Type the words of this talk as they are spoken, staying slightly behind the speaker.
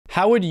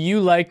How would you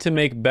like to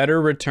make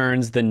better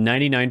returns than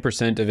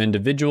 99% of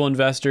individual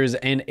investors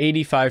and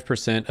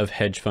 85% of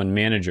hedge fund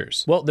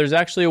managers? Well, there's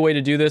actually a way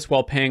to do this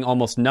while paying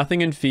almost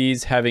nothing in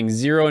fees, having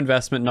zero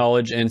investment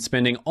knowledge, and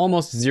spending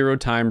almost zero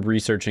time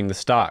researching the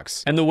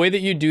stocks. And the way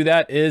that you do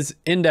that is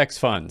index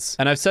funds.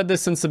 And I've said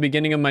this since the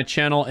beginning of my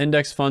channel,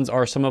 index funds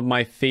are some of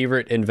my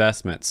favorite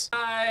investments.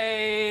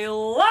 I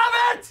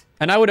love it!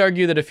 And I would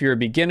argue that if you're a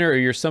beginner or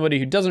you're somebody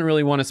who doesn't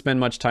really want to spend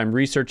much time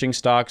researching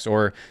stocks,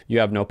 or you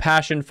have no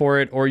passion for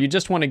it, or you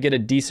just want to get a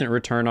decent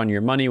return on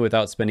your money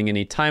without spending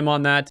any time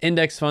on that,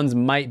 index funds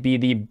might be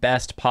the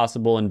best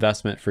possible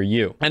investment for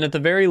you. And at the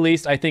very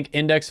least, I think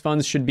index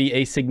funds should be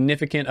a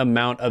significant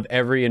amount of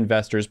every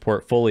investor's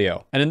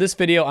portfolio. And in this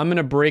video, I'm going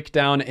to break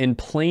down in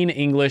plain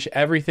English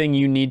everything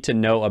you need to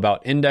know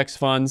about index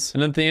funds.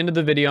 And at the end of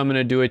the video, I'm going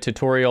to do a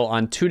tutorial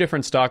on 2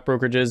 different stock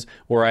brokerages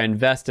where I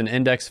invest in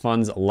index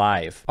funds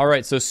live. All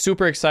right, so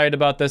super excited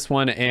about this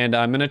one, and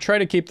I'm going to try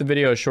to keep the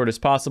video as short as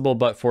possible,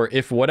 but for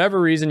if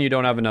whatever reason you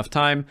don't have enough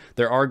time,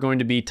 there are going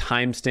to be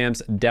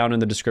timestamps down in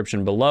the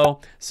description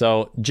below.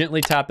 So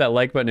gently tap that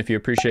like button if you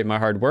appreciate my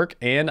hard work,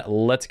 and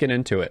let's get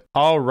into it.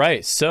 All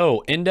right,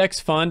 so index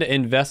fund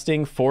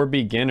investing for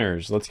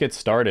beginners. Let's get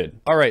started.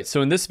 All right,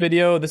 so in this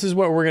video, this is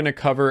what we're going to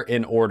cover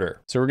in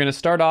order. So we're going to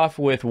start off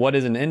with what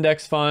is an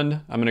index fund.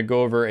 I'm going to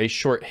go over a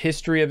short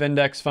history of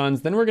index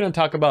funds. Then we're going to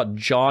talk about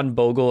John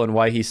Bogle and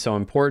why he's so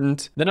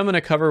important. Then I'm going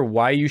to cover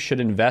why you should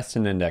invest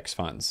in index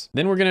funds.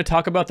 Then we're going to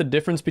talk about the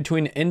difference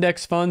between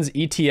index funds,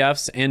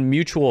 ETFs, and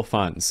mutual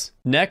funds.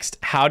 Next,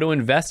 how to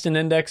invest in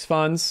index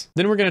funds.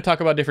 Then we're going to talk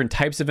about different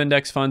types of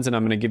index funds, and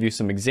I'm going to give you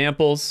some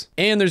examples.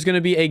 And there's going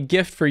to be a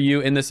gift for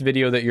you in this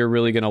video that you're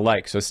really going to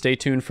like, so stay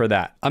tuned for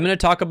that. I'm going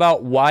to talk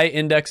about why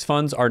index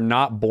funds are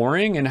not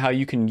boring and how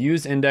you can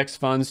use index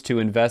funds to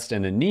invest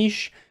in a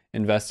niche,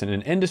 invest in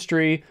an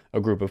industry, a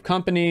group of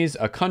companies,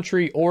 a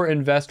country, or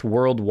invest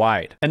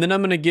worldwide. And then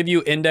I'm going to give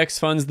you index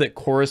funds that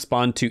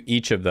correspond to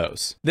each of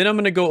those. Then I'm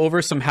going to go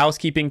over some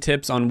housekeeping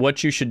tips on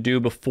what you should do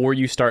before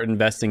you start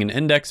investing in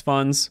index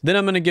funds. Then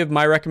I'm going to give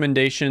my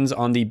recommendations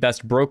on the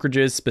best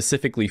brokerages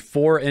specifically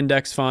for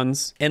index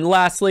funds. And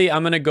lastly,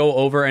 I'm going to go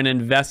over an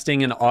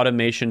investing in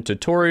automation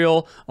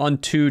tutorial on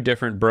 2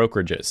 different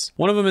brokerages.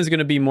 One of them is going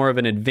to be more of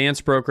an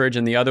advanced brokerage,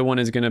 and the other one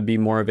is going to be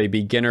more of a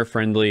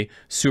beginner-friendly,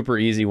 super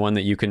easy one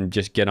that you can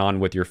just get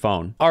on with your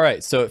phone. All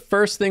right, so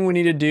first thing we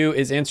need to do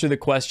is answer the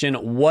question,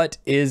 what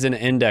is an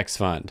index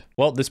fund?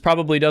 Well, this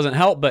probably doesn't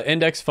help, but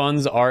index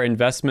funds are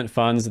investment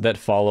funds that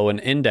follow an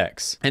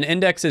index. And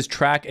indexes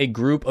track a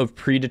group of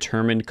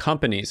predetermined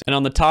companies. And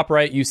on the top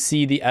right, you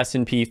see the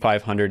S&P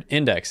 500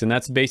 index, and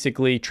that's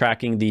basically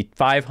tracking the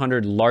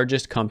 500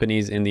 largest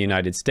companies in the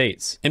United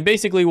States. And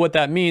basically what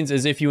that means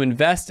is if you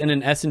invest in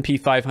an S&P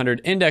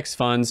 500 index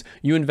funds,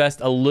 you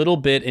invest a little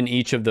bit in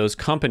each of those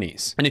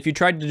companies. And if you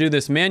tried to do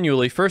this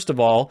manually, first of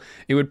all,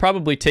 it would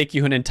probably take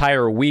you an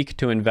entire week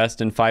to invest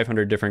in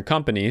 500 different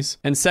companies.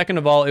 And second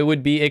of all, it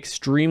would be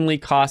extremely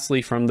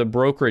costly from the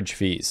brokerage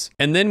fees.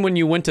 And then when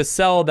you went to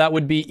sell, that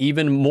would be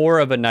even more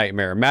of a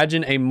nightmare.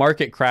 Imagine a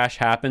market crash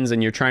happens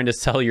and you're trying to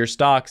sell your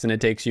stocks and it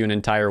takes you an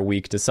entire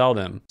week to sell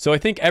them. So I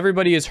think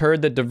everybody has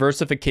heard that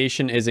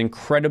diversification is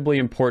incredibly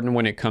important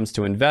when it comes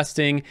to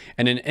investing,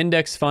 and an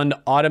index fund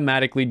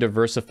automatically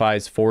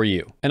diversifies for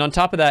you. And on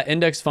top of that,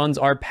 index funds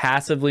are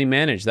passively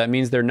managed. That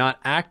means they're not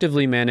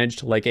actively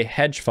managed like a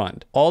hedge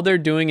fund. All they're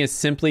doing is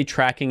simply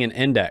tracking an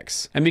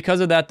index. And because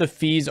of that, the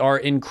fees are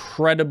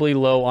incredibly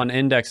low on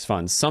index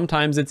funds.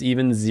 Sometimes it's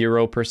even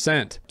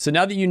 0%. So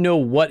now that you know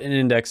what an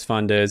index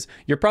fund is,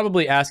 you're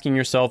probably asking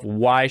yourself,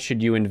 why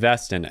should you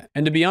invest in it?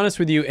 And to be honest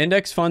with you,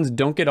 index funds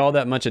don't get all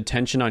that much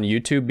attention on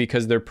YouTube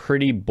because they're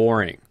pretty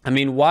boring. I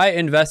mean, why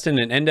invest in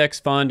an index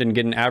fund and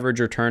get an average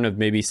return of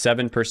maybe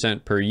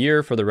 7% per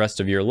year for the rest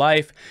of your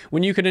life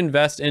when you could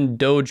invest in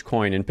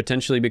Dogecoin and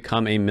potentially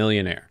become a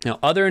millionaire? Now,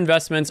 other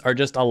investments are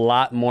just a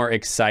lot more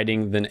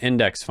exciting than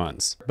index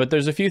funds. But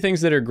there's a few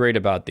things that are great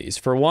about these.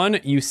 For one,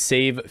 you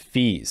save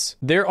fees.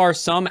 There are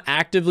some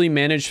actively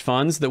managed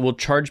funds that will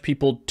charge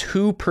people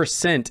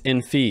 2%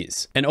 in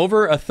fees. And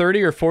over a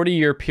 30 or 40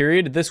 year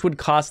period, this would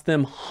cost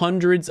them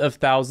hundreds of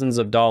thousands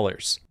of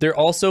dollars. They're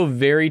also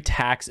very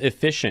tax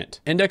efficient.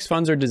 Index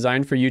funds are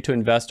designed for you to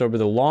invest over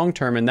the long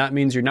term, and that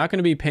means you're not going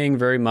to be paying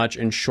very much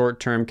in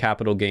short-term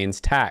capital gains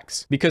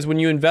tax. Because when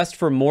you invest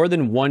for more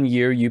than 1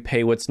 year, you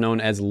pay what's known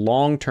as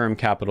long-term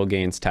capital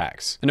gains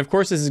tax. And of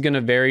course, this is going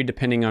to vary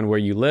depending on where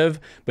you live,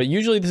 but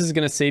usually this is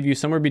going to save you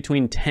somewhere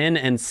between 10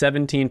 and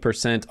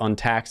 17% on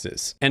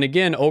taxes. And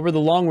again, over the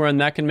long run,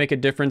 that can make a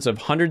difference of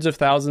hundreds of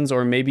thousands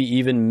or maybe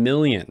even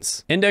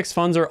millions. Index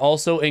funds are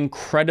also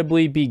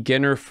incredibly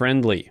beginner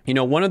friendly. You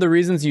know, one of the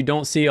reasons you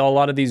don't see a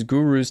lot of these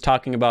gurus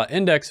talking about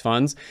index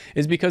funds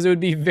is because it would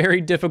be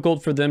very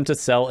difficult for them to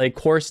sell a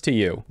course to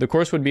you. The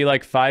course would be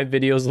like 5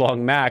 videos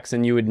long max,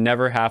 and you would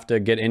never have to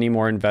get any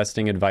more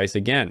investing advice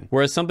again.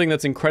 Whereas something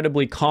that's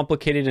incredibly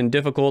complicated and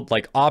difficult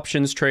like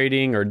options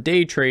trading or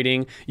day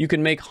trading, you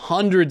can make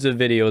hundreds of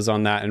videos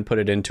on that and put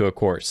it into a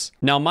course.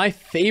 Now, my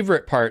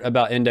favorite part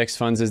about index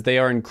funds is they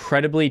are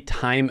incredibly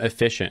time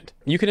efficient.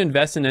 You can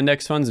invest in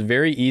index funds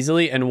very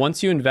easily, and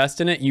once you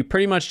invest in it, you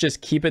pretty much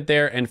just keep it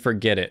there and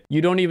forget it.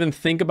 You don't even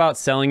think about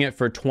selling it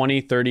for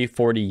 20, 30,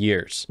 40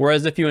 years.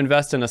 Whereas if you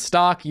invest in a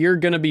stock, you're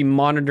going to be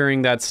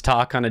monitoring that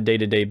stock on a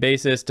day-to-day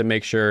basis to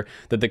make sure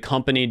that the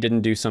company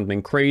didn't do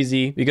something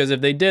crazy, because if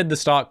they did, the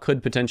stock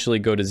could potentially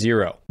go to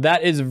zero.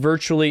 That is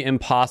virtually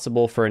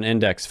impossible for an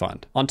index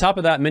fund. On top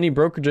of that, many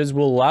brokerages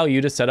will allow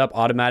you to set up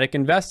automatic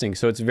investing,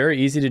 so it's very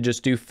easy to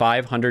just do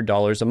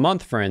 $500 a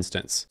month, for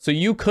instance. So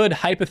you could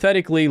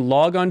hypothetically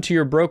log onto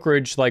your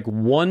brokerage like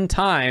one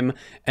time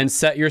and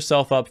set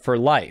yourself up for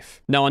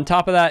life. Now, on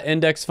top of that,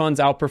 index funds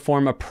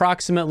outperform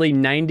approximately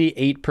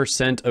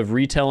 98% of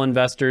retail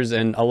investors,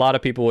 and a lot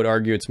of people would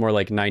argue it's more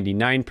like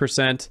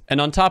 99%.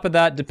 And on top of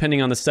that,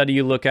 depending on the study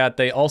you look at,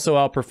 they also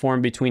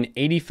outperform between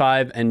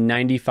 85 and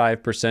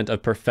 95%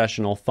 of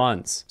professional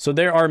funds. So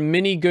there are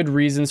many good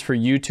reasons for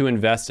you to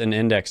invest in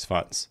index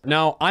funds.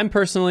 Now, I'm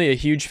personally a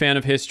huge fan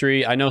of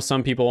history. I know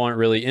some people aren't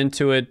really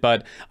into it,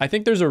 but I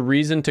think there's a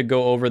reason to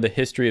go over the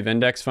history of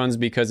index funds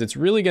because it's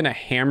really going to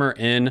hammer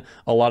in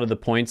a lot of the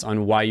points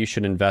on why you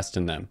should invest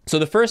in them. So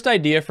the first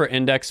idea for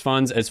index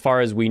funds, as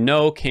far as we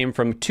know, came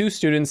from two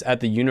students at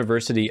the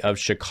University of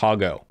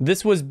Chicago.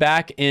 This was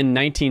back in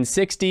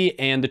 1960,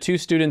 and the two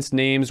students'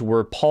 names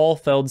were Paul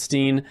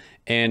Feldstein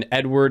and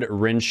Edward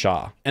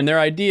Renshaw. And their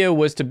idea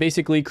was to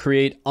basically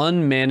create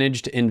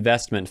unmanaged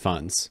investment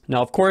funds.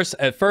 Now, of course,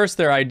 at first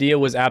their idea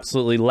was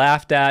absolutely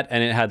laughed at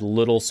and it had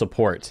little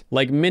support.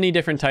 Like many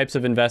different types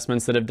of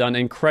investments that have done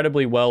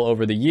incredibly well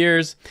over the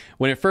years,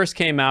 when it first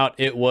came out,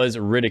 it was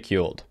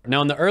ridiculed.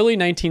 Now, in the early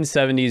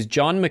 1970s,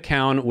 John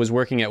McCown was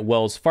working at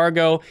Wells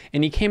Fargo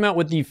and he came out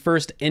with the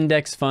first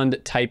index fund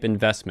type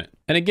investment.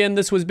 And again,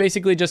 this was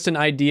basically just an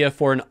idea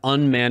for an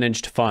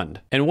unmanaged fund.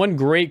 And one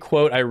great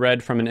quote I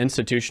read from an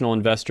institutional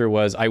investor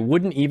was, "I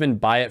wouldn't even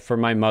buy it for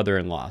my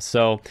mother-in-law."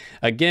 So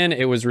again,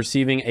 it was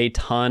receiving a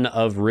ton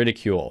of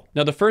ridicule.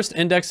 Now, the first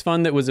index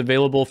fund that was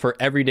available for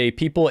everyday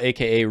people,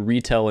 aka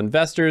retail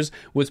investors,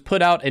 was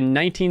put out in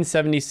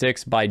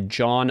 1976 by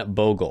John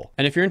Bogle.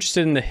 And if you're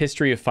interested in the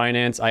history of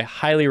finance, I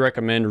highly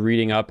recommend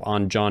reading up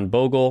on John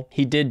Bogle.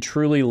 He did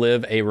truly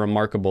live a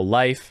remarkable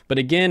life. But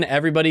again,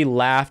 everybody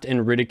laughed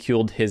and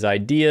ridiculed his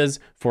ideas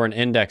for an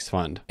index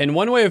fund. And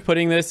one way of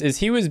putting this is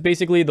he was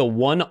basically the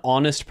one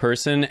honest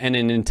person in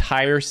an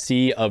entire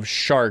sea of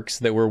sharks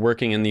that were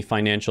working in the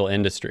financial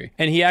industry.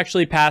 And he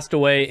actually passed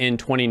away in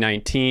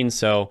 2019,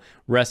 so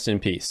rest in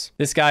peace.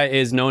 This guy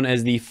is known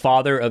as the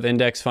father of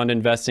index fund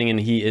investing, and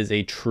he is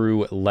a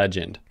true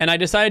legend. And I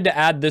decided to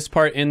add this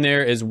part in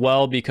there as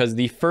well because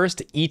the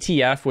first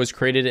ETF was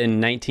created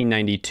in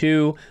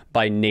 1992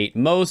 by Nate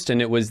Most,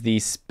 and it was the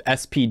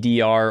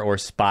SPDR or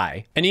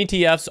SPY. And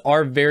ETFs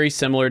are very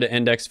similar to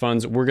index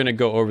funds. We're going to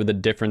go over the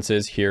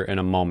differences here in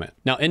a moment.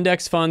 Now,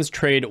 index funds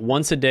trade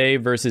once a day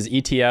versus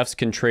ETFs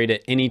can trade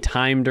at any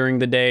time during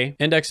the day.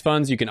 Index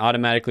funds, you can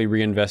automatically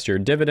reinvest your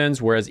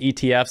dividends, whereas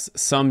ETFs,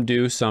 some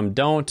do, some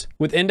don't.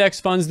 With index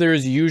funds, there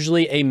is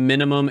usually a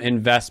minimum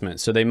investment.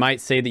 So they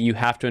might say that you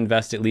have to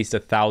invest at least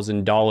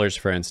 $1,000,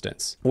 for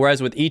instance.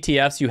 Whereas with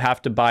ETFs, you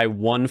have to buy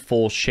one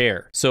full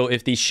share. So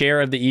if the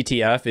share of the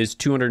ETF is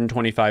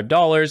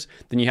 $225,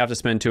 then you have to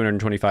spend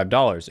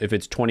 $225. If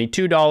it's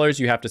 $22,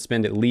 you have to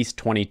spend at least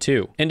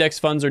 $22. Index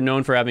funds are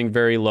known for having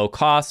very low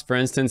costs. For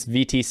instance,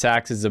 VT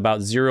Sachs is about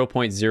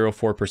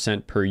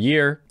 0.04% per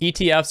year.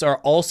 ETFs are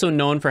also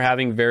known for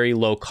having very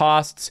low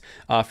costs.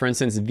 For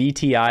instance,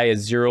 VTI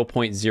is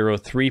 0.03%.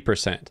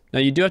 Now,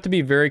 you do have to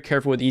be very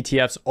careful with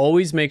ETFs.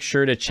 Always make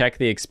sure to check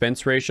the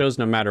expense ratios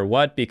no matter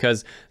what,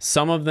 because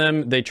some of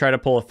them, they try to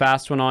pull a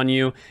fast one on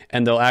you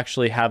and they'll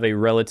actually have a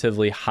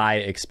relatively high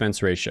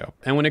expense ratio.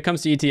 And when it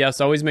comes to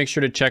ETFs, always make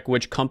sure to check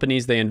which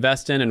companies they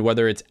invest in and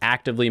whether it's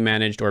actively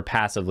managed or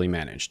passively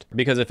managed.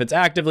 Because if it's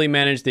actively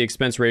managed, the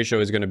expense ratio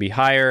is going to be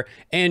higher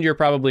and you're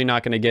probably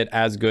not going to get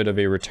as good of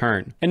a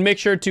return. And make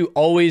sure to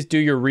always do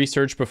your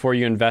research before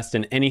you invest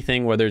in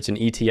anything, whether it's an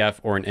ETF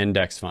or an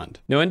index fund.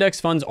 Now, index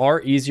funds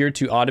are easier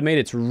to automate.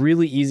 It's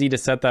really easy to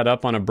set that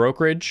up on a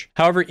brokerage.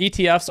 However,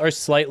 ETFs are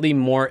slightly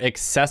more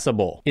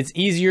accessible. It's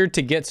easier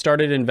to get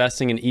started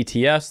investing in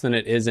ETFs than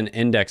it is in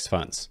index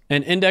funds.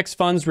 And index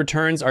funds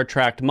returns are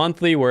tracked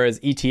monthly, whereas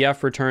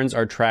ETF returns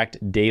are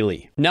tracked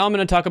daily. Now I'm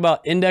going to talk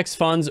about index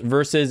funds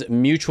versus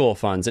mutual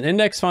funds. And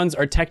index funds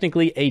are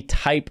technically a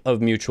type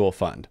of mutual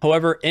fund.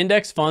 However,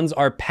 index funds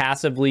are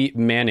passively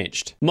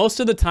managed. Most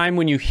of the time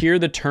when you hear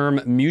the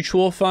term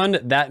mutual fund,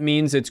 that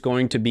means it's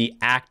going to be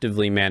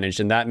actively managed,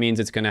 and that means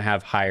it's going to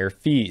have higher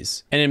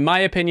fees. And in my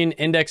opinion,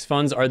 index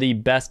funds are the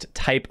best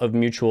type of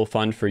mutual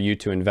fund for you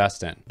to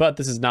invest in. But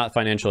this is not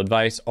financial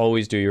advice.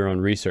 Always do your own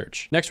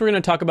research. Next, we're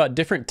going to talk about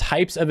different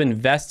types of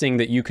investing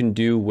that you can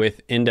do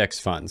with index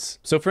funds.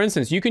 So for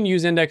instance, you can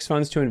use index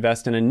funds to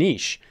invest in a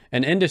niche.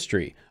 an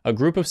industry, a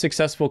group of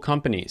successful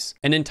companies,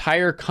 an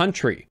entire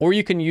country, or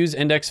you can use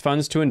index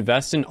funds to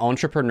invest in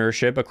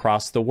entrepreneurship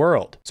across the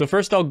world. So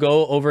first I'll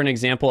go over an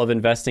example of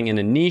investing in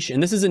a niche,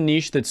 and this is a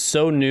niche that's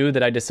so new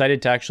that I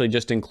decided to actually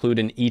just include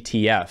an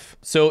ETF.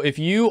 So if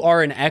you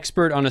are an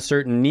expert on a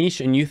certain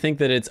niche and you think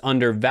that it's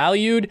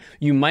undervalued,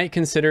 you might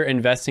consider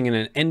investing in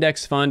an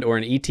index fund or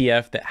an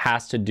ETF that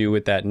has to do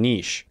with that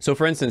niche. So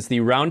for instance, the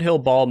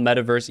Roundhill Ball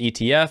Metaverse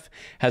ETF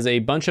has a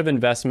bunch of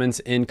investments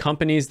in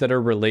companies that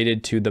are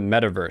related to the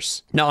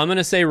metaverse. Now, I'm going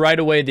to say right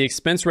away, the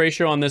expense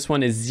ratio on this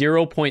one is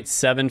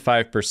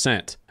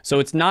 0.75%. So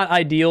it's not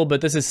ideal,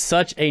 but this is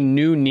such a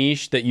new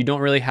niche that you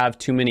don't really have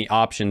too many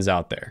options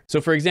out there.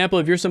 So for example,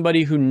 if you're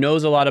somebody who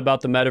knows a lot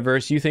about the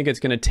metaverse, you think it's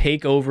going to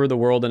take over the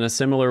world in a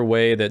similar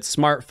way that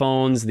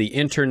smartphones, the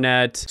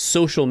internet,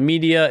 social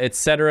media,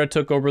 etc.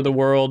 took over the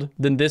world,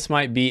 then this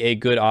might be a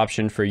good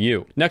option for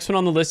you. Next one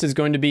on the list is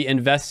going to be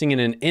investing in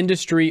an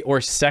industry or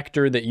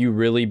sector that you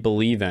really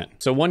believe in.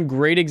 So one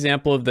great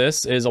example of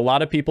this is a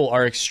lot of people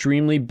are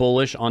extremely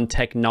bullish on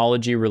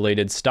technology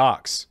related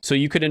stocks. So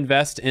you could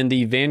invest in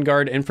the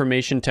Vanguard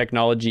Information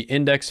Technology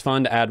Index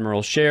Fund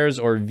Admiral Shares,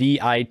 or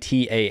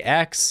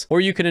VITAX,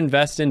 or you could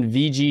invest in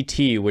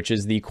VGT, which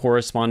is the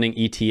corresponding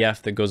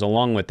ETF that goes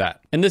along with that.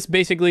 And this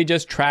basically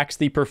just tracks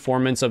the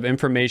performance of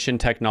information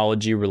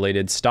technology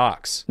related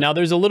stocks. Now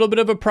there's a little bit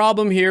of a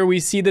problem here. We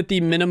see that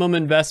the minimum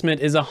investment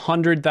is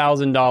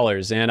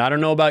 $100,000. And I don't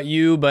know about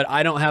you, but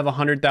I don't have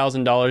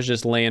 $100,000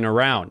 just laying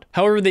around.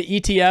 However, the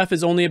ETF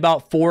is only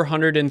about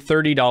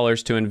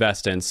 $430 to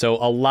invest in. So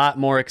a lot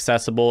more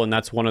accessible. And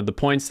that's one of the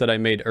points that I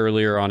made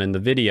earlier on in the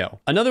video.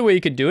 Another way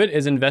you could do it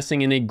is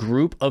investing in a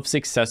group of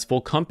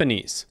successful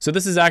companies. So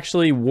this is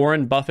actually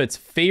Warren Buffett's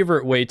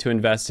favorite way to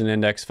invest in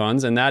index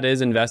funds, and that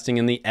is investing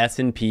in the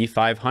S&P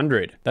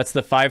 500. That's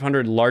the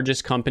 500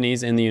 largest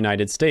companies in the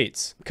United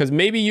States. Because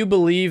maybe you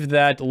believe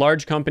that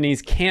large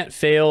companies can't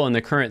fail in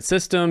the current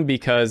system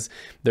because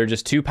they're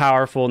just too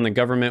powerful and the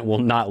government will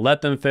not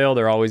let them fail.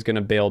 They're always going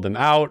to bail them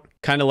out.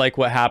 Kind of like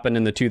what happened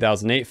in the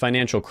 2008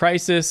 financial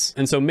crisis.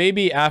 And so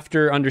maybe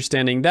after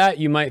understanding that,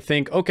 you might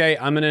think, okay,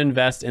 I'm going to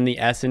invest in the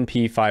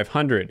S&P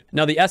 500.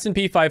 Now, the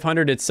S&P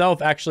 500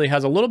 itself actually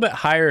has a little bit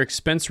higher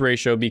expense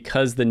ratio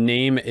because the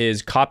name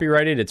is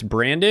copyrighted, it's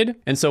branded.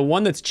 And so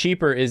one that's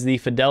cheaper is the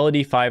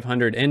Fidelity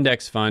 500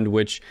 Index Fund,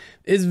 which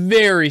is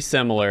very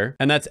similar,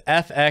 and that's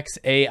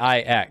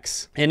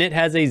FXAIX. And it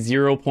has a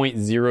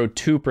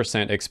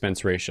 0.02%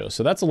 expense ratio.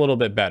 So that's a little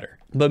bit better.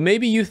 But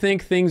maybe you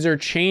think things are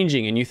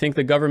changing and you think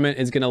the government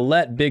is going to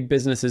let big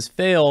businesses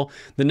fail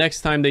the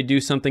next time they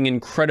do something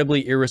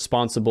incredibly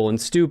irresponsible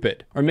and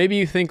stupid. Or maybe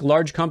you think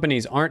large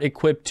companies aren't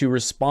equipped to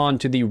respond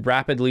to the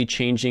rapidly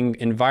changing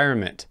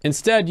environment.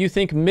 Instead, you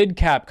think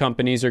mid-cap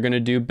companies are going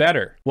to do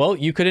better. Well,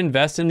 you could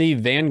invest in the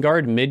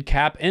Vanguard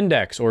Mid-Cap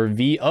Index, or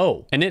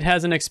VO, and it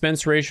has an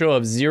expense ratio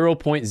of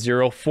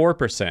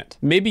 0.04%.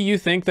 Maybe you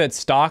think that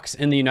stocks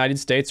in the United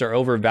States are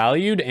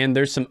overvalued and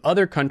there's some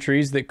other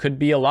countries that could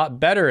be a lot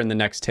better in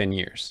the next 10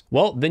 years.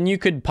 Well, then you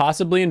could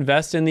possibly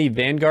invest in the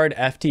Vanguard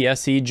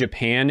FTSE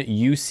Japan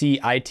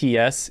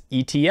UCITS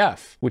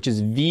ETF, which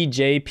is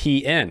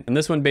VJPN. And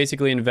this one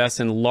basically invests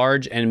in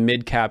large and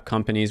mid-cap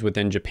companies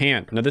within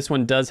Japan. Now, this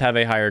one does have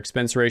a higher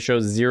expense ratio,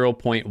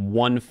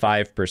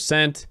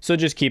 0.15%. So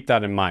just keep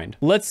that in mind.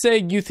 Let's say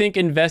you think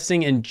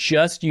investing in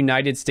just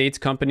United States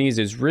companies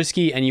is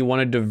risky and you want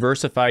to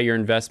diversify your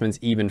investments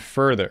even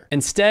further.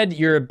 Instead,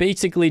 you're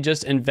basically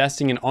just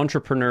investing in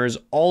entrepreneurs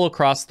all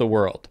across the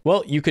world.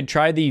 Well, you could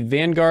try the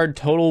Vanguard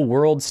Total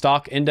World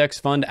Stock Index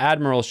Fund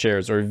Admiral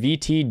Shares, or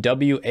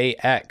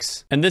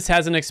VTWAX. And this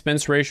has an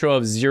expense ratio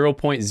of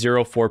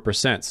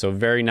 0.04%, so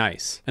very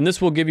nice. And this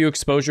will give you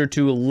exposure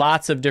to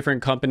lots of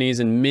different companies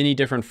in many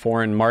different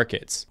foreign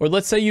markets. Or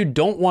let's say you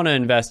don't want to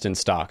invest in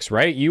stocks,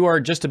 right? You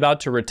are just about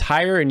to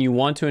retire and you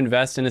want to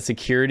invest in a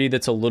security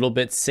that's a little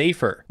bit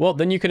safer. Well,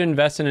 then you could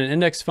invest in an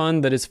index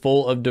fund that is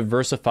full of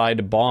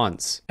diversified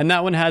bonds. And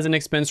that one has an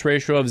expense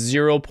ratio of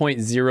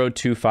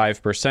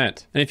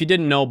 0.025%. And if you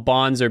didn't know,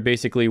 bonds are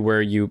basically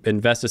where you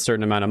invest a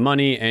certain amount of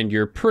money and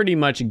you're pretty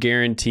much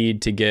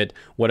guaranteed to get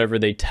whatever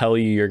they tell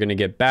you you're going to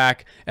get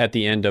back at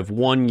the end of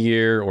 1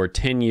 year or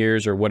 10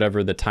 years or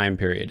whatever the time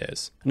period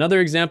is. Another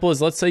example is,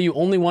 let's say you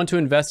only want to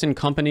invest in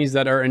companies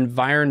that are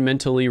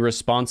environmentally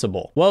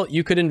responsible. Well,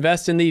 you could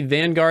invest in the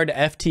Vanguard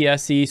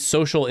FTSE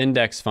Social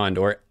Index Fund,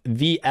 or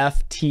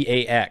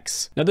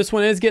VFTAX. Now this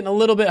one is getting a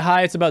little bit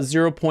high. It's about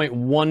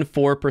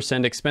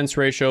 0.14% expense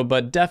ratio,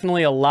 but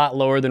definitely a lot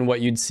lower than what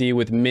you'd see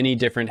with many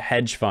different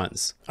hedge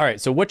funds. All right,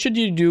 so what should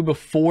you do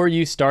before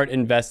you start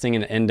investing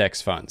in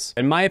index funds?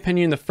 In my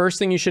opinion, the first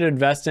thing you should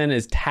invest in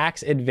is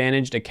tax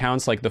advantaged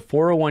accounts like the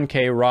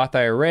 401k, Roth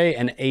IRA,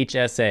 and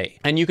HSA.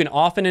 And you can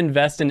often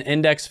invest in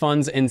index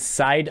funds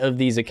inside of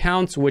these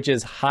accounts, which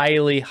is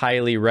highly,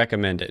 highly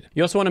recommended.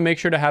 You also want to make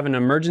sure to have an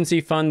emergency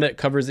fund that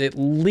covers at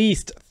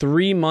least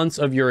 3 months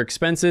of your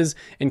expenses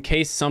in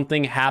case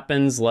something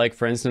happens, like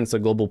for instance, a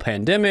global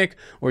pandemic,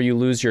 or you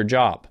lose your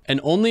job.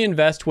 And only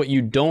invest what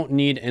you don't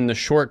need in the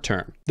short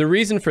term. The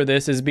reason for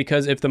this is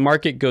because if the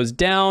market goes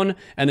down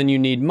and then you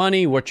need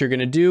money, what you're going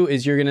to do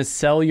is you're going to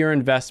sell your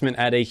investment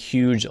at a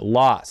huge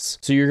loss.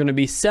 So you're going to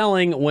be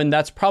selling when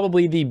that's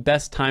probably the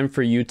best time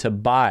for you to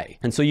buy.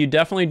 And so you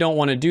definitely don't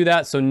want to do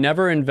that. So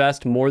never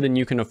invest more than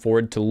you can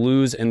afford to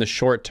lose in the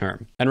short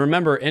term. And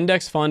remember,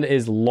 index fund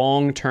is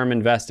long-term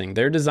investing.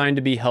 They're designed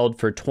to be held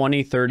for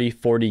 20, 30,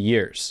 40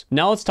 years.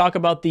 Now let's talk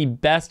about the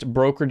best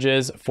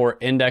brokerages for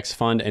index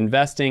fund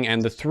investing.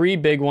 And the three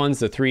big ones,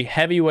 the three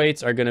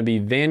heavyweights, are going to be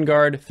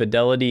Vanguard,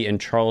 Fidelity,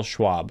 and Charles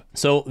Schwab.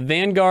 So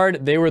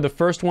Vanguard, they were the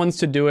first ones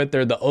to do it.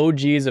 They're the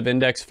OGs of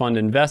index fund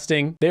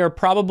investing. They are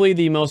probably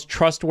the most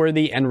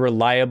trustworthy and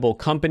reliable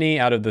company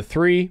out of the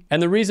three.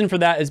 And the reason for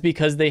that is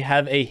because they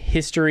have a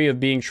history of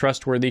being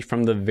trustworthy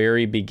from the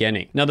very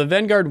beginning. Now, the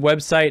Vanguard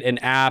website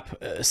and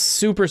app,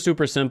 super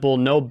simple,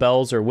 no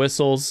bells or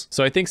whistles.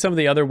 So I think some of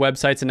the other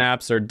websites and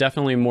apps are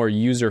definitely more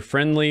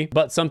user-friendly,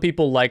 but some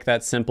people like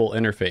that simple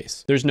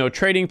interface. There's no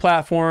trading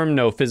platform,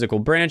 no physical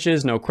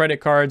branches, no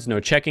credit cards, no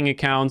checking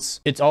accounts.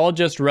 It's all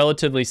just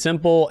relatively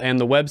simple, and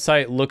the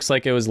website looks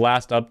like it was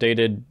last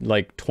updated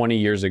like 20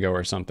 years ago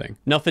or something.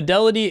 Now,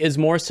 Fidelity is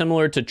more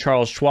similar to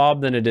Charles Schwab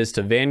than it is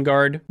to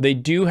Vanguard. They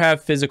do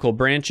have physical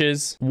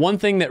branches. One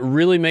thing that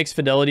really makes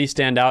Fidelity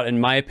stand out, in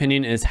my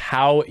opinion, is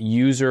how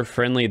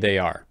user-friendly they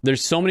are.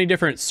 There's so many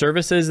different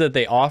services that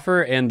they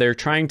offer, and they're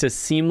trying to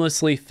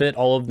seamlessly fit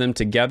all of them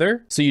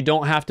together. So you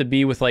don't have to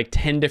be with like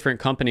 10 different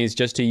companies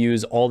just to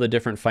use all the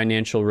different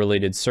financial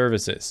related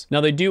services.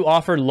 Now, they do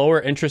offer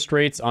lower interest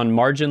rates on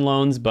margin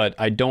loans, but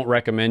I don't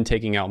recommend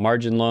taking out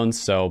margin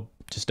loans, so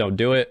just don't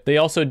do it. They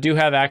also do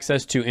have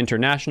access to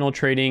international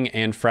trading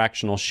and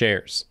fractional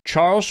shares.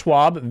 Charles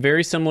Schwab,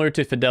 very similar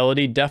to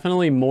Fidelity,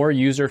 definitely more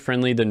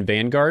user-friendly than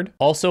Vanguard.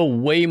 Also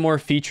way more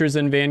features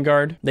than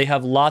Vanguard. They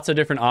have lots of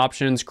different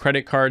options,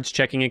 credit cards,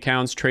 checking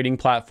accounts, trading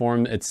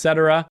platform,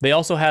 etc. They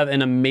also have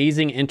an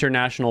amazing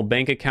international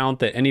bank account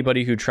that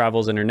anybody who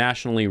travels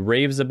internationally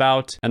raves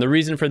about. And the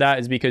reason for that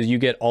is because you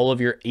get all of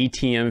your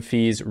ATM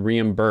fees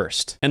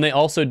reimbursed. And they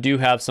also do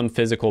have some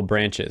physical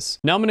branches.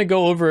 Now I'm going to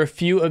go over a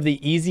few of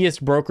the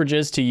easiest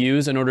brokerages to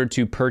use in order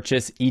to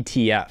purchase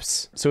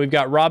ETFs. So we've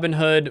got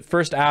Robinhood,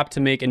 first app to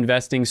make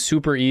investing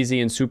super easy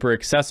and super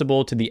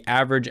accessible to the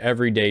average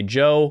everyday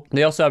Joe.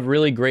 They also have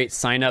really great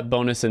sign-up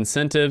bonus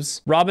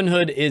incentives.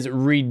 Robinhood is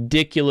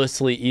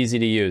ridiculously easy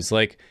to use.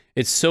 Like,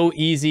 it's so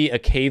easy a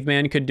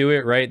caveman could do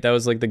it, right? That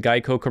was like the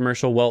Geico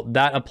commercial. Well,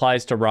 that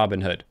applies to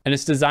Robinhood. And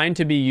it's designed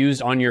to be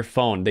used on your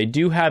phone. They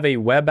do have a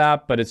web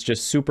app, but it's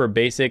just super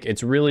basic.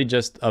 It's really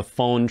just a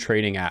phone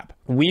trading app.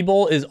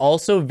 Webull is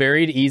also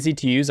very easy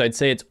to use. I'd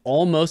say it's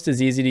almost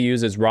as easy to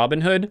use as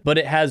Robinhood, but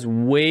it has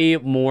way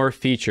more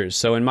features.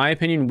 So in my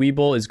opinion,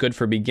 Webull is good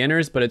for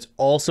beginners, but it's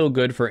also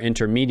good for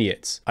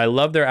intermediates. I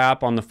love their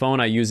app on the phone.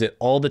 I use it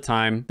all the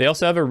time. They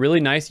also have a really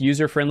nice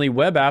user-friendly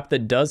web app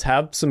that does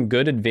have some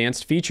good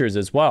advanced features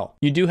as well.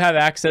 You do have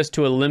access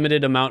to a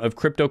limited amount of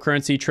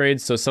cryptocurrency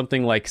trades, so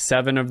something like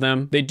 7 of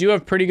them. They do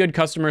have pretty good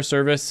customer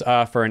service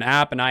for an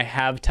app, and I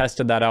have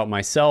tested that out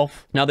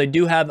myself. Now, they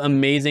do have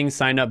amazing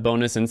sign-up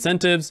bonus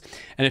incentives.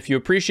 And if you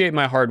appreciate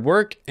my hard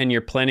work and you're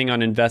planning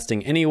on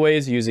investing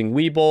anyways using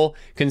Webull,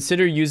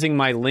 consider using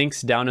my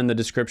links down in the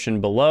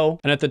description below.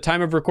 And at the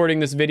time of recording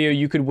this video,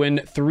 you could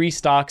win 3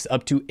 stocks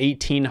up to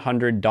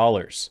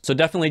 $1,800. So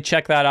definitely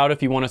check that out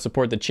if you want to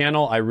support the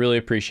channel. I really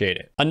appreciate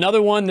it.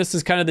 Another one, this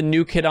is kind of the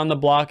new kid on the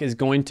block, is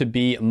going to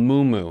be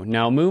Moomoo.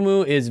 Now,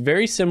 Moomoo is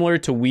very similar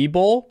to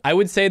Webull. I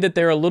would say that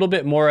they're a little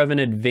bit more of an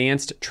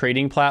advanced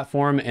trading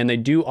platform, and they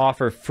do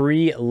offer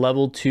free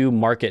level 2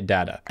 market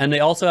data. And they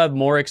also have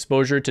more exposure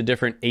to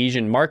different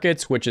Asian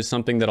markets, which is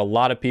something that a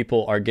lot of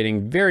people are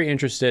getting very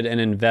interested in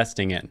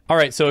investing in. All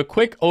right, so a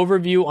quick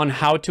overview on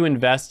how to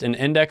invest in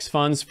index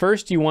funds.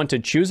 First, you want to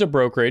choose a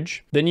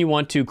brokerage. Then you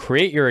want to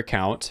create your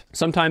account.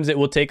 Sometimes it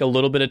will take a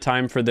little bit of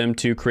time for them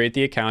to create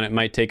the account. It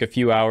might take a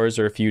few hours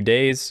or a few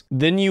days.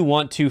 Then you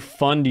want to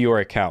fund your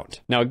account.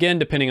 Now, again,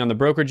 depending on the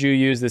brokerage you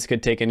use, this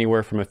could take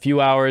anywhere from a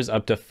few hours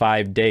up to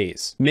 5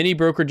 days. Many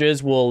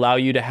brokerages will allow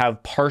you to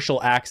have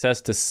partial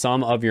access to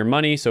some of your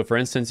money. So for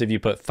instance, if you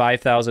put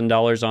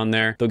 $5,000 on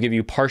there, they'll give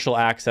you partial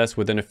access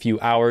within a few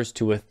hours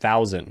to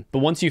 1,000. But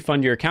once you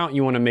fund your account,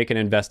 you want to make an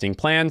investing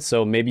plan.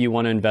 So maybe you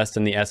want to invest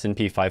in the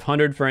S&P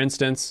 500, for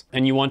instance,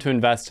 and you want to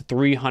invest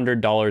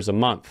 $300 a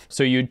month.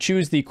 So you'd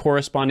choose the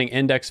corresponding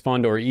index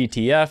fund or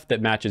ETF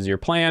that matches your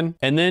plan,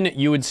 and then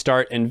you would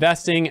start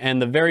investing.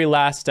 And the very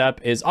last step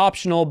is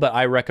optional, but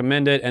I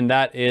recommend it, and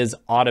that is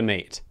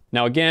automate.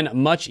 Now, again,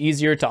 much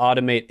easier to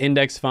automate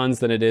index funds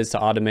than it is to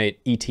automate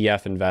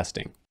ETF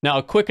investing. Now,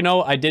 a quick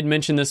note, I did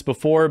mention this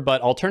before,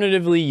 but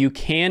alternatively, you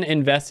can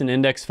invest in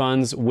index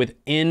funds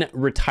within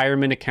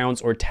retirement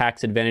accounts or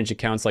tax advantage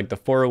accounts like the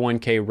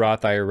 401k,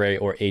 Roth IRA,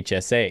 or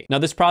HSA. Now,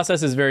 this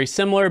process is very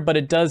similar, but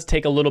it does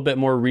take a little bit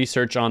more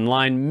research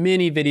online.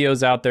 Many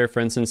videos out there, for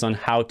instance, on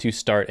how to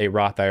start a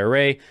Roth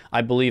IRA.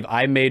 I believe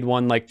I made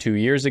one like 2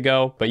 years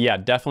ago, but yeah,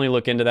 definitely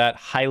look into that.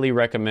 Highly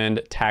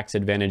recommend tax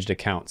advantaged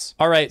accounts.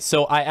 All right,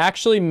 so I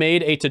actually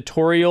made a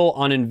tutorial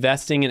on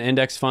investing in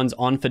index funds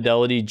on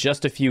Fidelity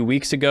just a few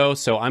weeks ago. ago.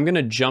 So I'm going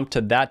to jump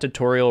to that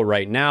tutorial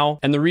right now.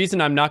 And the reason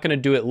I'm not going to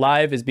do it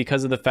live is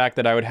because of the fact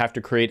that I would have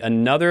to create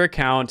another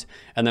account,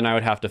 and then I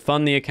would have to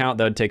fund the account.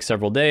 That would take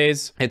several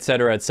days,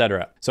 etc.,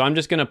 etc. So I'm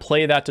just going to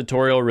play that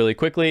tutorial really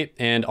quickly,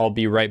 and I'll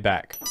be right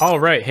back. All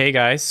right. Hey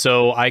guys.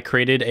 So I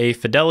created a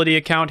Fidelity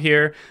account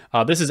here.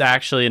 This is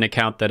actually an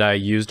account that I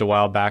used a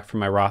while back for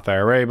my Roth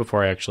IRA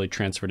before I actually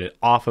transferred it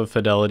off of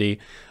Fidelity.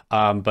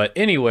 But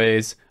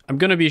anyways, I'm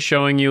going to be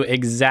showing you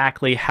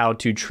exactly how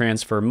to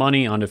transfer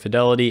money onto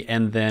Fidelity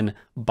and then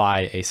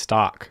buy a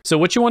stock. So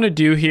what you want to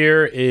do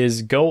here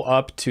is go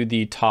up to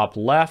the top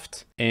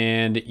left,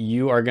 and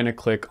you are going to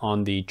click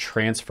on the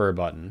transfer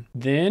button.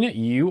 Then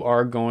you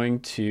are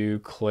going to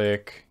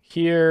click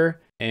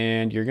here,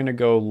 and you're going to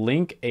go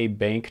link a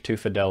bank to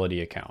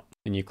Fidelity account.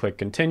 And you click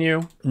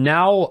continue.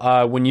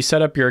 Now, when you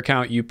set up your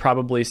account, you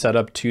probably set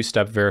up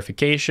two-step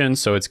verification.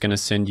 So it's going to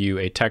send you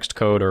a text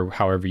code or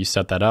however you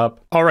set that up.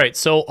 All right.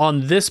 So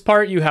on this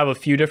part, you have a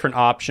few different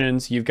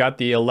options. You've got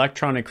the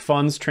electronic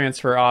funds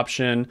transfer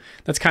option.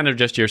 That's kind of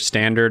just your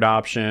standard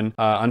option.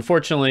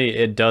 Unfortunately,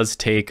 it does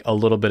take a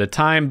little bit of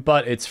time,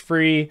 but it's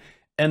free.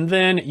 And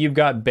then you've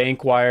got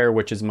bank wire,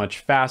 which is much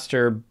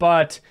faster,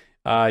 but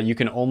you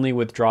can only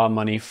withdraw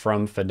money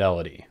from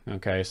Fidelity.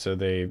 Okay, so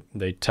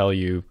they tell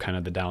you kind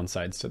of the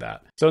downsides to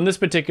that. So in this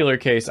particular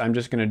case, I'm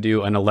just going to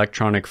do an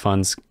electronic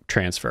funds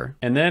transfer.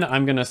 And then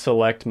I'm going to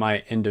select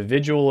my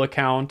individual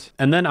account,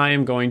 and then I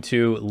am going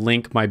to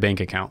link my bank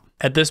account.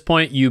 At this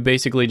point, you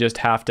basically just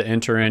have to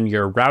enter in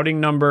your routing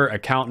number,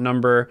 account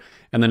number,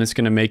 and then it's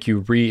going to make you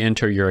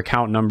re-enter your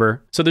account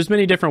number. So there's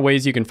many different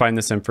ways you can find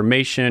this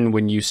information.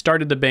 When you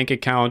started the bank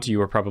account, you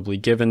were probably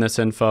given this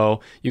info.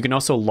 You can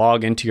also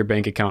log into your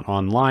bank account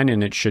online,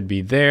 and it should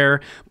be there.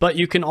 But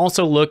you can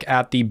also look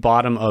at the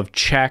bottom of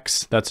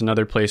checks. That's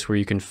another place where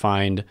you can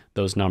find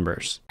those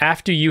numbers.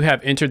 After you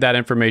have entered that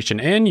information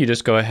in, you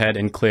just go ahead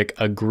and click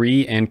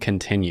agree and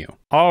continue.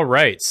 All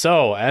right,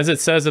 so as it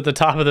says at the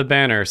top of the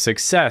banner,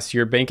 success,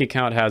 your bank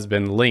account has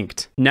been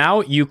linked.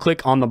 Now you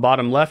click on the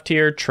bottom left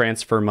here,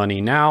 transfer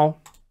money now,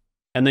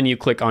 and then you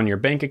click on your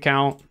bank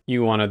account.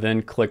 You wanna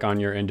then click on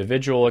your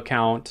individual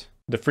account.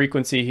 The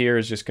frequency here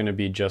is just gonna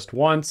be just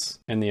once,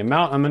 and the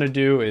amount I'm gonna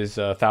do is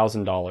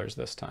 $1,000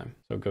 this time.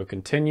 So go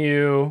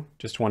continue,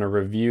 just wanna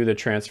review the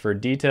transfer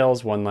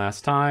details one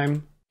last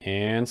time,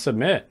 and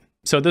submit.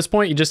 So at this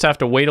point, you just have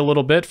to wait a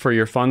little bit for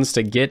your funds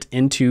to get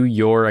into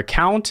your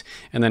account.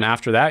 And then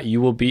after that,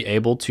 you will be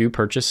able to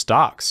purchase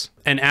stocks.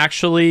 And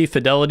actually,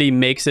 Fidelity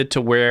makes it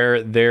to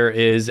where there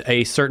is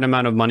a certain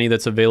amount of money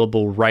that's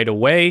available right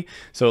away.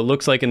 So it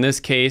looks like in this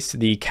case,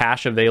 the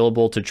cash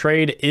available to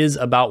trade is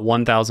about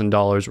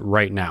 $1,000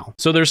 right now.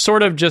 So they're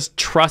sort of just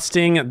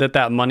trusting that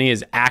that money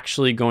is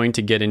actually going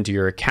to get into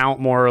your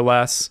account more or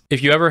less.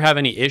 If you ever have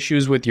any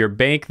issues with your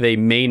bank, they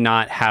may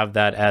not have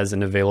that as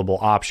an available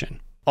option.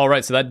 All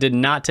right, so that did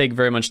not take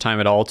very much time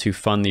at all to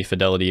fund the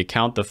Fidelity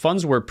account. The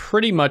funds were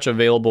pretty much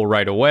available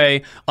right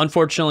away.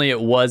 Unfortunately,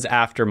 it was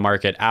after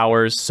market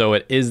hours, so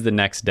it is the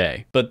next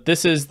day. But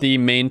this is the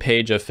main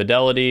page of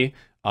Fidelity.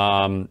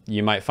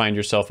 You might find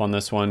yourself on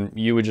this one.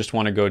 You would just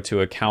want to go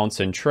to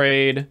accounts and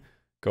trade,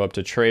 go up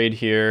to trade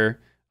here.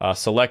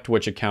 Select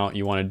which account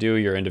you want to do,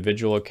 your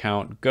individual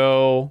account,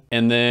 go.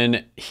 And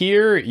then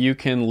here you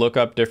can look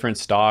up different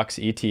stocks,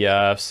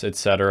 ETFs,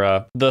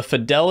 etc. The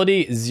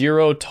Fidelity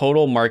Zero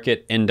Total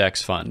Market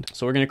Index Fund.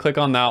 So we're going to click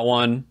on that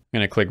one. I'm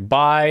going to click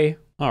buy.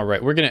 All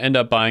right, we're going to end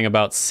up buying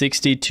about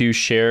 62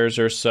 shares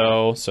or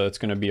so. So it's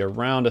going to be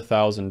around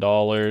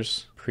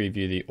 $1,000.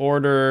 Preview the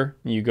order.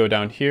 You go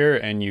down here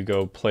and you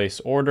go place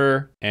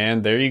order,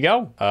 and there you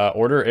go.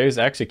 Order is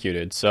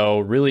executed. So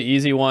really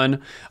easy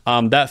one.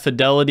 That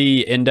Fidelity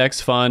index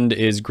fund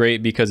is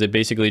great because it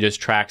basically just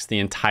tracks the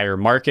entire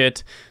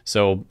market.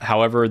 So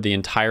however the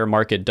entire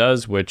market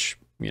does, which,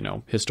 you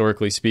know,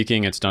 historically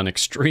speaking, it's done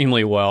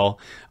extremely well.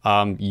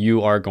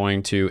 You are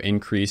going to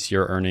increase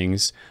your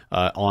earnings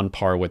on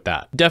par with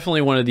that.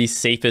 Definitely one of the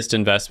safest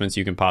investments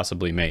you can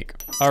possibly make.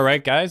 All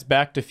right, guys,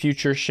 back to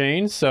Future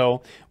Shane.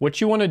 So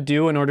what you want to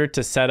do in order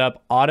to set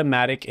up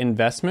automatic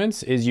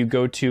investments is you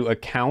go to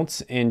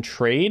accounts and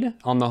trade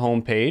on the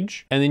home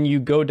page, and then you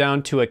go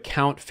down to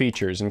account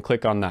features and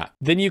click on that.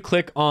 Then you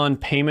click on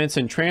payments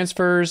and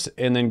transfers,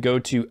 and then go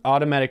to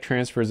automatic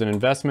transfers and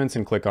investments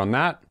and click on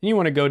that. And you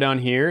want to go down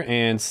here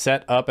and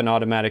set up an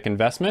automatic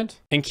investment.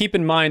 And keep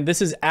in mind,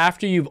 this is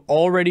after you've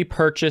already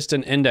purchased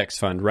an index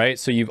fund, right?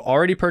 So you've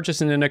already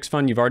purchased an index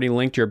fund, you've already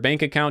linked your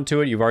bank account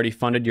to it, you've already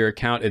funded your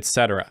account,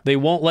 etc. They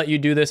won't let you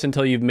do this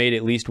until you've made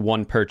at least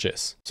one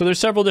purchase. So there's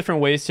several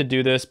different ways to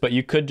do this, but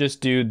you could just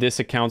do this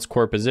account's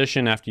core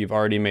position after you've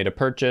already made a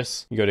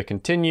purchase. You go to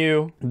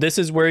continue. This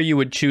is where you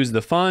would choose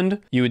the fund.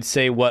 You would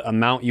say what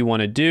amount you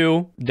want to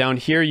do. Down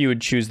here, you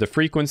would choose the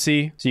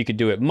frequency. So you could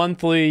do it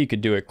monthly, you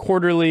could do it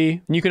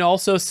quarterly. And you can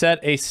also set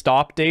a stop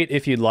stop date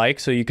if you'd like,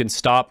 so you can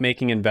stop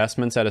making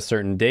investments at a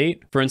certain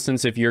date. For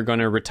instance, if you're going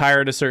to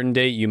retire at a certain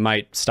date, you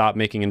might stop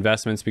making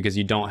investments because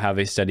you don't have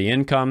a steady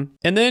income.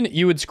 And then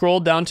you would scroll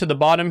down to the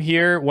bottom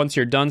here once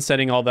you're done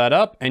setting all that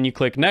up, and you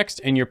click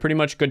next, and you're pretty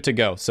much good to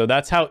go. So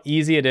that's how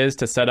easy it is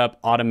to set up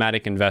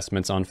automatic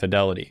investments on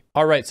Fidelity.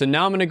 All right, so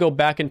now I'm going to go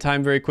back in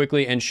time very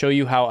quickly and show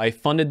you how I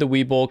funded the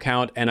Webull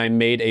account and I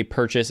made a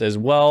purchase as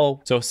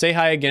well. So say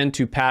hi again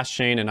to Past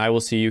Shane, and I will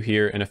see you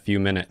here in a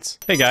few minutes.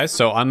 Hey guys,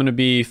 so I'm going to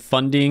be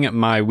funding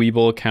my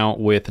Webull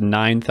account with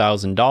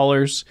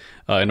 $9,000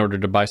 in order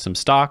to buy some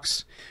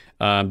stocks.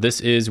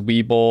 This is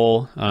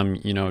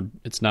Webull. You know,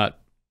 it's not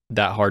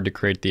that hard to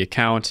create the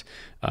account.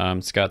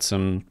 It's got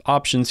some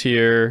options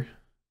here.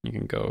 You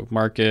can go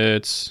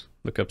markets,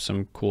 look up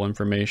some cool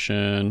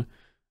information,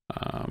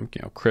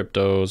 you know,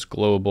 cryptos,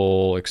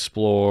 global,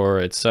 explore,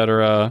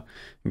 etc.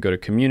 Go to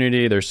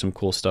community. There's some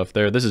cool stuff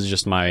there. This is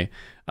just my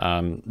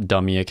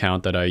dummy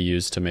account that I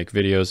use to make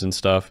videos and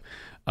stuff.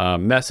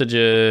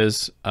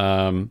 Messages,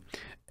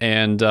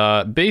 and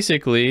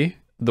basically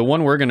the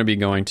one we're going to be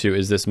going to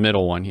is this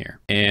middle one here.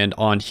 And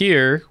on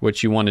here,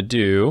 what you want to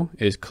do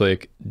is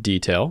click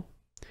detail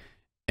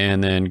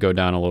and then go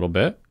down a little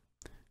bit,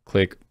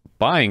 click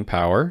buying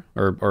power,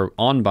 or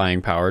on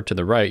buying power to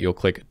the right, you'll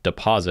click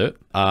deposit.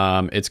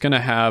 It's going to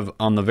have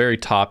on the very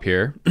top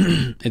here,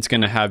 it's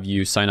going to have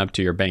you sign up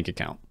to your bank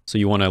account. So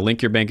you want to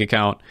link your bank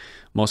account.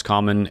 Most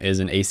common is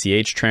an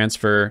ACH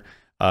transfer.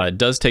 It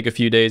does take a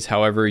few days.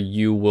 However,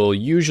 you will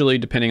usually,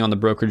 depending on the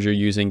brokerage you're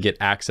using, get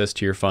access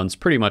to your funds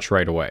pretty much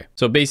right away.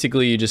 So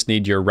basically you just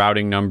need your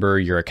routing number,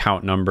 your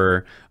account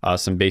number,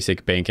 some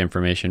basic bank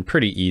information,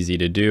 pretty easy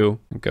to do.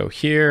 Go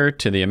here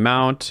to the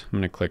amount. I'm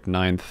going to click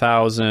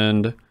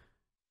 9,000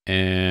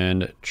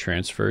 and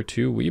transfer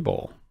to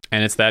Webull.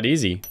 And it's that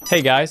easy.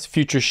 Hey guys,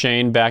 Future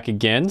Shane back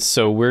again.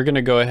 So we're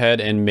gonna go ahead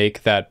and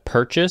make that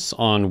purchase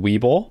on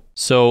Webull.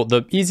 So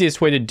the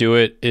easiest way to do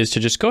it is to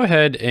just go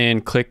ahead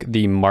and click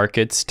the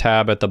markets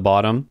tab at the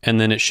bottom, and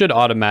then it should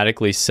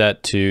automatically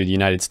set to the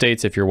United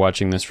States if you're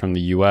watching this from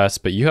the US,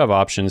 but you have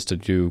options to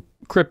do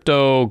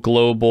crypto,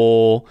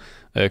 global,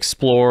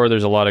 explore.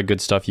 There's a lot of good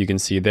stuff you can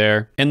see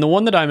there. And the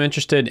one that I'm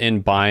interested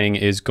in buying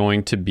is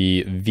going to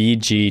be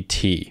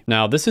VGT.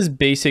 Now, this is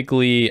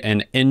basically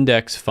an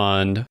index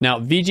fund.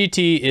 Now,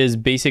 VGT is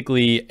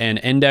basically an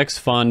index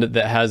fund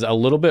that has a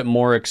little bit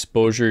more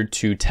exposure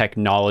to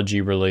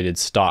technology related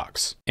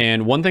stocks.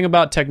 And one thing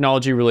about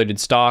technology related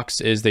stocks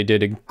is they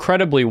did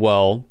incredibly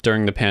well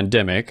during the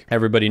pandemic.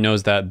 Everybody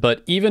knows that.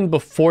 But even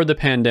before the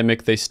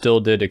pandemic, they still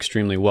did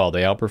extremely well.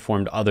 They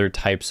outperformed other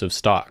types of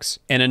stocks.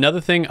 And another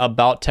thing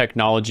about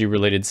technology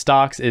related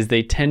stocks is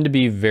they tend to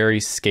be very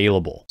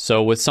scalable.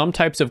 So with some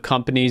types of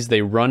companies,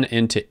 they run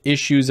into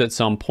issues at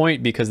some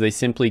point because they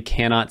simply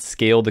cannot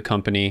scale the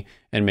company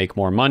and make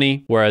more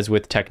money. Whereas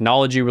with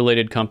technology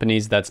related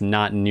companies, that's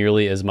not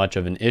nearly as much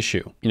of an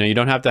issue. You know, you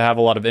don't have to have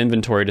a lot of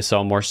inventory to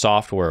sell more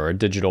software or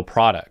digital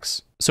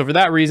products. So for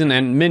that reason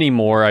and many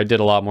more, I did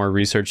a lot more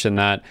research than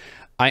that.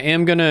 I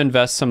am going to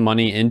invest some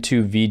money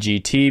into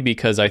VGT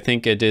because I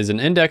think it is an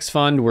index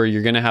fund where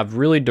you're going to have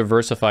really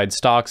diversified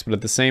stocks, but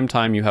at the same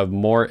time, you have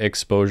more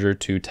exposure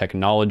to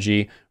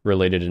technology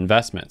related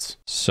investments.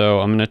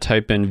 So I'm going to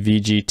type in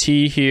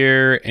VGT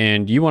here,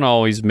 and you want to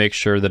always make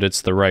sure that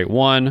it's the right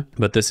one,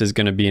 but this is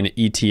going to be an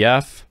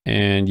ETF,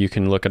 and you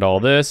can look at all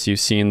this.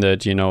 You've seen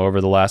that, you know, over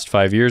the last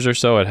 5 years or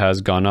so, it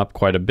has gone up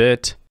quite a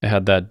bit. It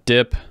had that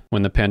dip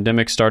when the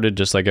pandemic started,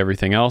 just like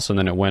everything else, and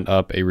then it went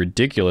up a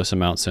ridiculous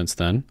amount since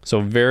then. So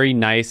very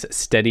nice,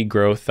 steady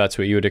growth. That's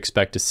what you would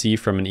expect to see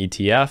from an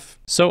ETF.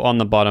 So on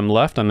the bottom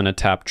left, I'm going to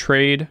tap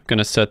trade. I'm going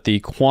to set the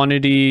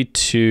quantity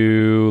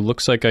to,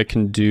 looks like I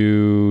can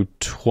do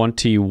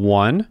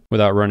 21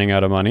 without running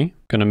out of money.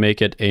 Going to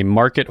make it a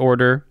market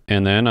order,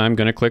 and then I'm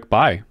going to click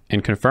buy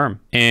and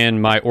confirm.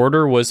 And my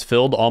order was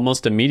filled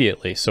almost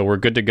immediately, so we're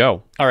good to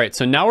go. All right,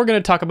 so now we're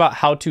going to talk about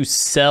how to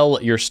sell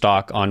your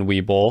stock on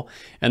Webull.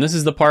 And this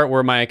is the part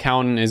where my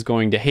accountant is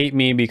going to hate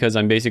me because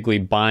I'm basically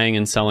buying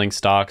and selling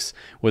stocks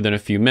within a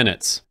few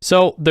minutes.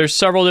 So there's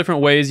several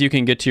different ways you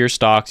can get to your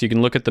stocks. You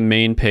can look at the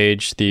main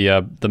page,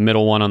 the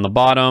middle one on the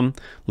bottom,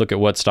 look at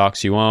what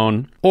stocks you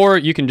own, or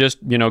you can just,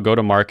 you know, go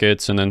to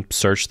markets and then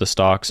search the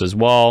stocks as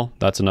well.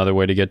 That's another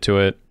way to get to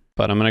it.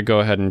 But I'm going to go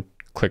ahead and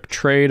click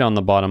trade on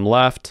the bottom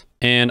left.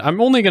 And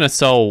I'm only going to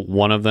sell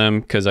one of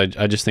them because I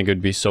just think it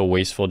would be so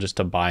wasteful just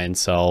to buy and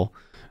sell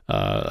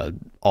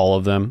all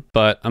of them.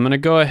 But I'm going to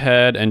go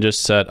ahead and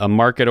just set a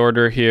market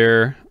order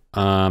here.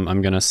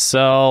 I'm going to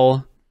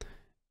sell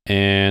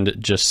and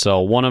just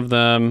sell one of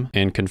them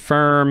and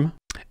confirm.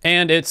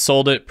 And it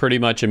sold it pretty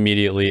much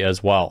immediately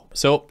as well.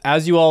 So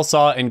as you all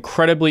saw,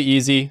 incredibly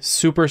easy,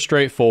 super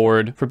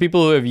straightforward. For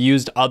people who have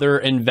used other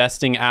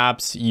investing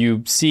apps,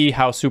 you see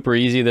how super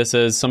easy this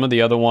is. Some of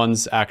the other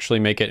ones actually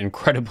make it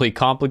incredibly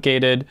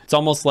complicated. It's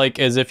almost like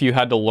as if you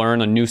had to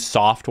learn a new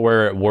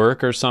software at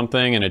work or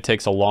something, and it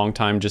takes a long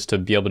time just to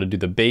be able to do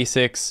the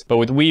basics. But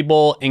with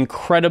Webull,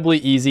 incredibly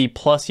easy,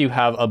 plus you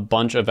have a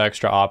bunch of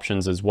extra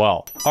options as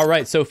well. All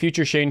right, so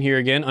Future Shane here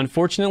again.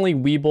 Unfortunately,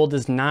 Webull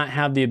does not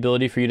have the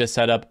ability for you to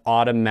set up up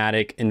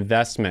automatic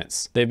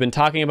investments. They've been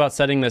talking about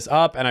setting this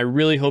up, and I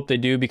really hope they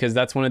do because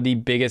that's one of the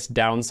biggest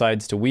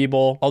downsides to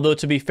Webull. Although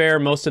to be fair,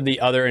 most of the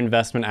other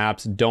investment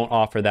apps don't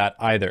offer that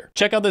either.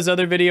 Check out this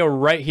other video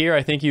right here.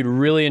 I think you'd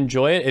really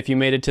enjoy it if you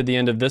made it to the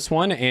end of this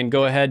one, and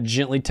go ahead,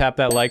 gently tap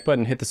that like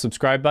button, hit the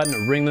subscribe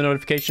button, ring the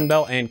notification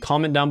bell, and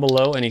comment down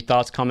below any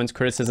thoughts, comments,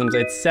 criticisms,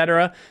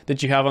 etc.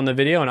 that you have on the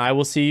video, and I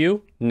will see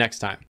you next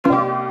time.